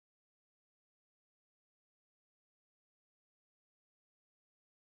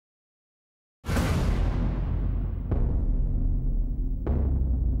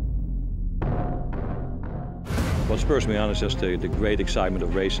What spurs me on is just the great excitement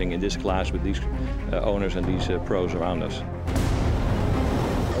of racing in this class with these owners and these pros around us.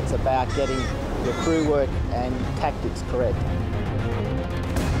 It's about getting your crew work and tactics correct.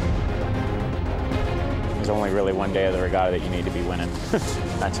 There's only really one day of the regatta that you need to be winning.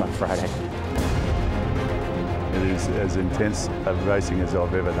 That's on Friday. It is as intense of racing as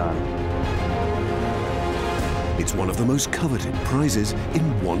I've ever done. It's one of the most coveted prizes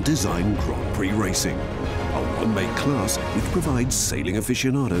in one design Grand Prix racing. A one-make class which provides sailing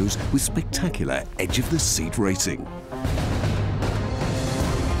aficionados with spectacular edge-of-the-seat racing.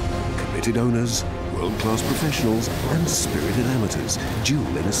 Committed owners, world-class professionals and spirited amateurs duel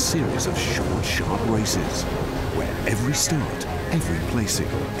in a series of short, sharp races where every start, every placing,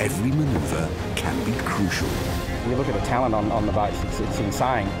 every manoeuvre can be crucial. You look at the talent on the boats, it's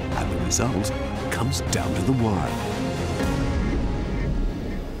insane. And the result comes down to the wire.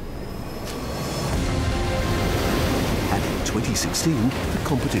 And in 2016, the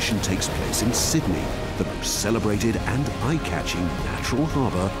competition takes place in Sydney, the most celebrated and eye-catching natural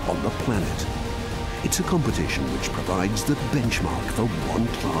harbour on the planet. It's a competition which provides the benchmark for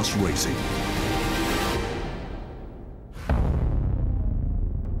one-class racing.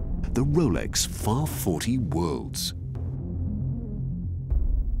 The Rolex Farr 40 Worlds.